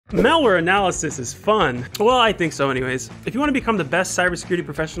Malware analysis is fun. Well, I think so anyways. If you want to become the best cybersecurity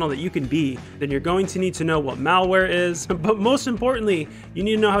professional that you can be, then you're going to need to know what malware is, but most importantly, you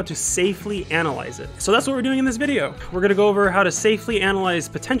need to know how to safely analyze it. So that's what we're doing in this video. We're going to go over how to safely analyze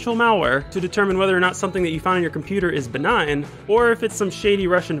potential malware to determine whether or not something that you found on your computer is benign, or if it's some shady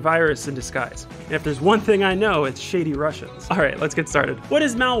Russian virus in disguise. And if there's one thing I know, it's shady Russians. All right, let's get started. What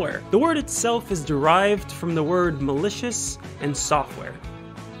is malware? The word itself is derived from the word malicious and software.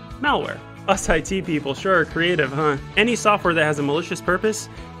 Malware. Us IT people sure are creative, huh? Any software that has a malicious purpose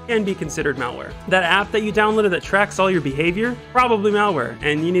can be considered malware. That app that you downloaded that tracks all your behavior, probably malware,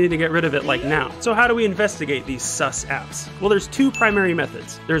 and you need to get rid of it like now. So how do we investigate these sus apps? Well, there's two primary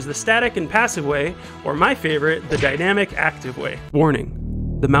methods. There's the static and passive way, or my favorite, the dynamic active way.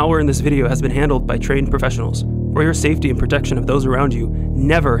 Warning, the malware in this video has been handled by trained professionals. For your safety and protection of those around you,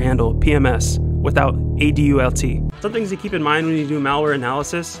 never handle PMS without ADULT. Some things to keep in mind when you do malware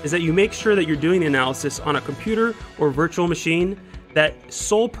analysis is that you make sure that you're doing the analysis on a computer or virtual machine that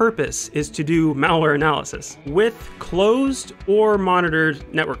sole purpose is to do malware analysis with closed or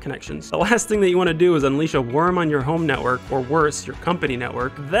monitored network connections. The last thing that you want to do is unleash a worm on your home network, or worse, your company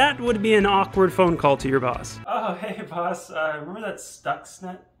network. That would be an awkward phone call to your boss. Oh, hey boss, remember that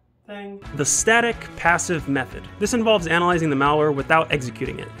Stuxnet thing? The static passive method. This involves analyzing the malware without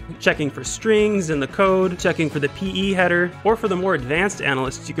executing it, checking for strings in the code, checking for the PE header, or for the more advanced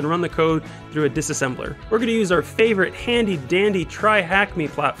analysts, you can run the code through a disassembler. We're going to use our favorite handy dandy TryHackMe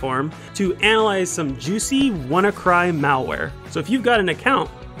platform to analyze some juicy WannaCry malware. So if you've got an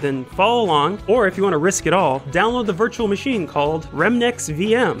account, then follow along, or if you want to risk it all, download the virtual machine called Remnex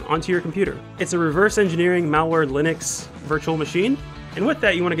VM onto your computer. It's a reverse engineering malware Linux virtual machine. And with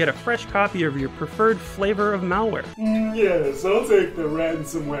that, you want to get a fresh copy of your preferred flavor of malware. Yes, I'll take the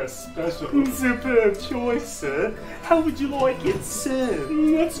ransomware special. Superb choice, sir. How would you like it served?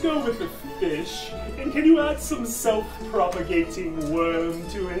 Let's go with the fish. And can you add some self-propagating worm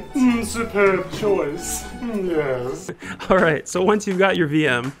to it? Superb choice. Yes. Alright, so once you've got your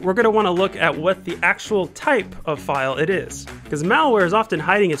VM, we're going to want to look at what the actual type of file it is. Because malware is often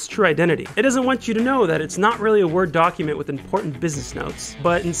hiding its true identity. It doesn't want you to know that it's not really a Word document with important business notes,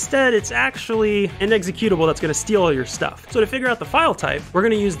 but instead it's actually an executable that's going to steal all your stuff. So to figure out the file type, we're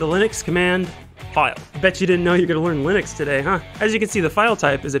going to use the Linux command file. Bet you didn't know you're going to learn Linux today, huh? As you can see, the file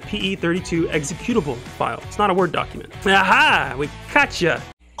type is a PE32 executable file. It's not a Word document. Aha! We caught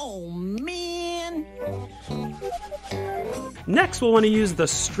Oh man! Next, we'll want to use the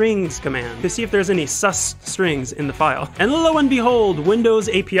strings command to see if there's any sus strings in the file. And lo and behold, Windows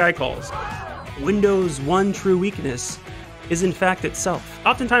API calls. Windows' one true weakness is in fact itself.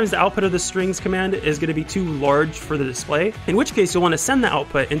 Oftentimes the output of the strings command is going to be too large for the display, in which case you'll want to send the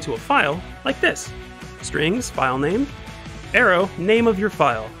output into a file like this. Strings, file name, arrow, name of your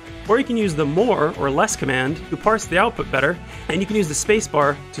file. Or you can use the more or less command to parse the output better, and you can use the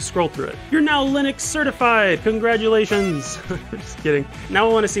spacebar to scroll through it. You're now Linux certified! Congratulations! Just kidding. Now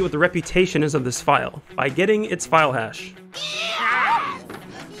I want to see what the reputation is of this file by getting its file hash.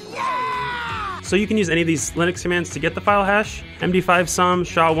 So you can use any of these Linux commands to get the file hash, MD5 sum,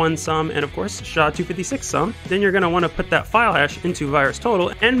 SHA-1 sum, and of course SHA-256 sum. Then you're going to want to put that file hash into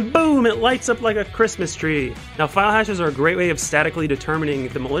VirusTotal, and boom, it lights up like a Christmas tree. Now file hashes are a great way of statically determining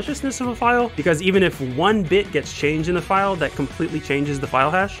the maliciousness of a file, because even if one bit gets changed in the file, that completely changes the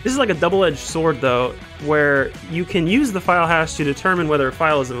file hash. This is like a double-edged sword though, where you can use the file hash to determine whether a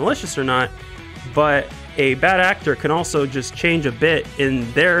file is malicious or not, but a bad actor can also just change a bit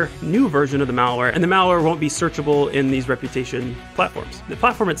in their new version of the malware, and the malware won't be searchable in these reputation platforms. The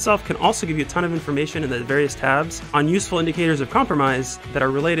platform itself can also give you a ton of information in the various tabs on useful indicators of compromise that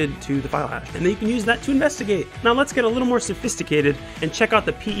are related to the file hash, and then you can use that to investigate. Now let's get a little more sophisticated and check out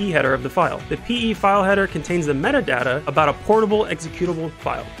the PE header of the file. The PE file header contains the metadata about a portable executable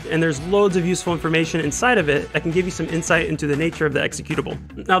file, and there's loads of useful information inside of it that can give you some insight into the nature of the executable.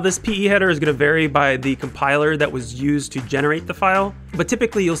 Now this PE header is going to vary by the compiler that was used to generate the file, but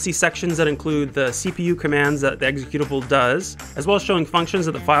typically you'll see sections that include the CPU commands that the executable does, as well as showing functions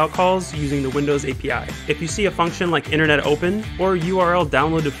that the file calls using the Windows API. If you see a function like internet open or URL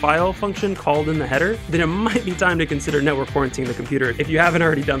downloaded file function called in the header, then it might be time to consider network quarantining the computer if you haven't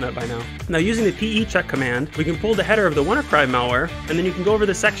already done that by now. Now using the PE check command, we can pull the header of the WannaCry malware, and then you can go over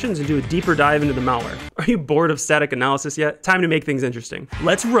the sections and do a deeper dive into the malware. Are you bored of static analysis yet? Time to make things interesting.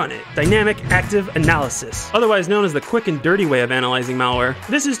 Let's run it. Dynamic active analysis. Otherwise known as the quick and dirty way of analyzing malware.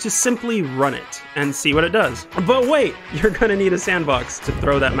 This is to simply run it and see what it does. But wait, you're gonna need a sandbox to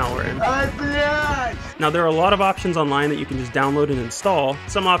throw that malware in. Now, there are a lot of options online that you can just download and install.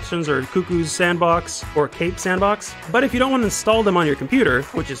 Some options are Cuckoo's Sandbox or Cape Sandbox, but if you don't want to install them on your computer,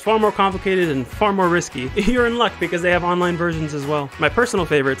 which is far more complicated and far more risky, you're in luck because they have online versions as well. My personal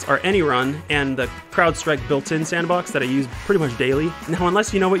favorites are AnyRun and the CrowdStrike built-in sandbox that I use pretty much daily. Now,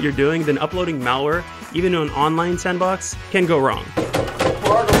 unless you know what you're doing, then uploading malware, even to an online sandbox, can go wrong.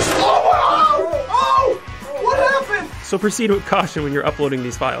 So proceed with caution when you're uploading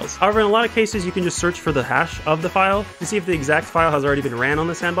these files. However, in a lot of cases, you can just search for the hash of the file to see if the exact file has already been ran on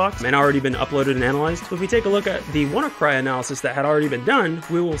the sandbox and already been uploaded and analyzed. So if we take a look at the WannaCry analysis that had already been done,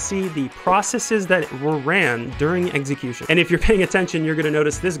 we will see the processes that were ran during execution. And if you're paying attention, you're gonna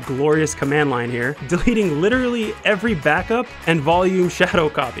notice this glorious command line here, deleting literally every backup and volume shadow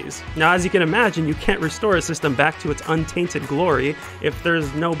copies. Now, as you can imagine, you can't restore a system back to its untainted glory if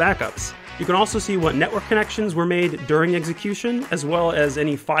there's no backups. You can also see what network connections were made during execution, as well as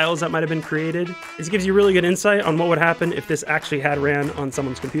any files that might have been created. This gives you really good insight on what would happen if this actually had ran on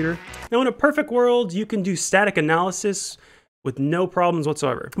someone's computer. Now, in a perfect world, you can do static analysis with no problems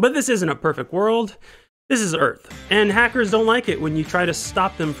whatsoever. But this isn't a perfect world. This is Earth, and hackers don't like it when you try to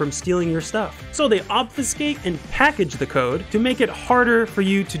stop them from stealing your stuff. So they obfuscate and package the code to make it harder for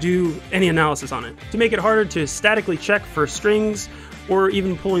you to do any analysis on it, to make it harder to statically check for strings or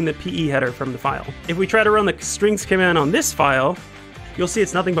even pulling the PE header from the file. If we try to run the strings command on this file, you'll see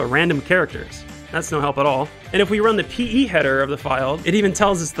it's nothing but random characters. That's no help at all. And if we run the PE header of the file, it even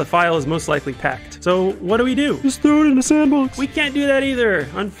tells us the file is most likely packed. So what do? Just throw it in the sandbox. We can't do that either.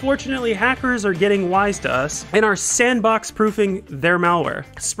 Unfortunately, hackers are getting wise to us and are sandbox proofing their malware.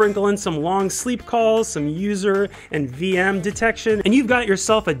 Sprinkle in some long sleep calls, some user and VM detection, and you've got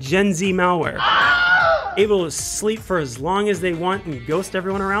yourself a Gen Z malware. Able to sleep for as long as they want and ghost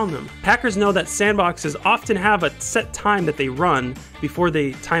everyone around them. Hackers know that sandboxes often have a set time that they run before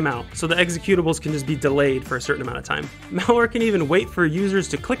they time out, so the executables can just be delayed for a certain amount of time. Malware can even wait for users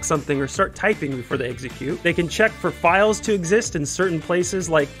to click something or start typing before they execute. They can check for files to exist in certain places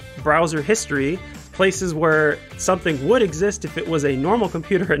like browser history, places where something would exist if it was a normal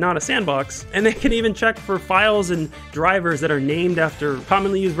computer and not a sandbox. And they can even check for files and drivers that are named after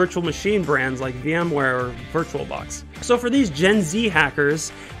commonly used virtual machine brands like VMware or VirtualBox. So for these Gen Z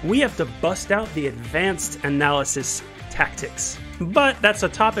hackers, we have to bust out the advanced analysis tactics. But that's a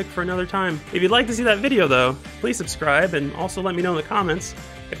topic for another time. If you'd like to see that video though, please subscribe and also let me know in the comments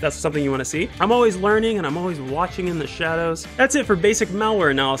if that's something you want to see. I'm always learning and I'm always watching in the shadows. That's it for basic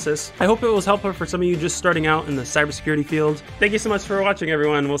malware analysis. I hope it was helpful for some of you just starting out in the cybersecurity field. Thank you so much for watching,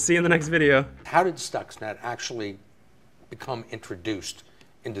 everyone. We'll see you in the next video. How did Stuxnet actually become introduced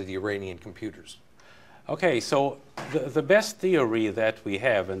into the Iranian computers? Okay, so the best theory that we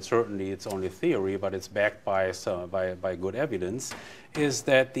have, and certainly it's only theory, but it's backed by good evidence, is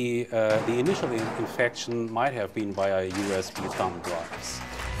that the initial infection might have been via USB thumb drives.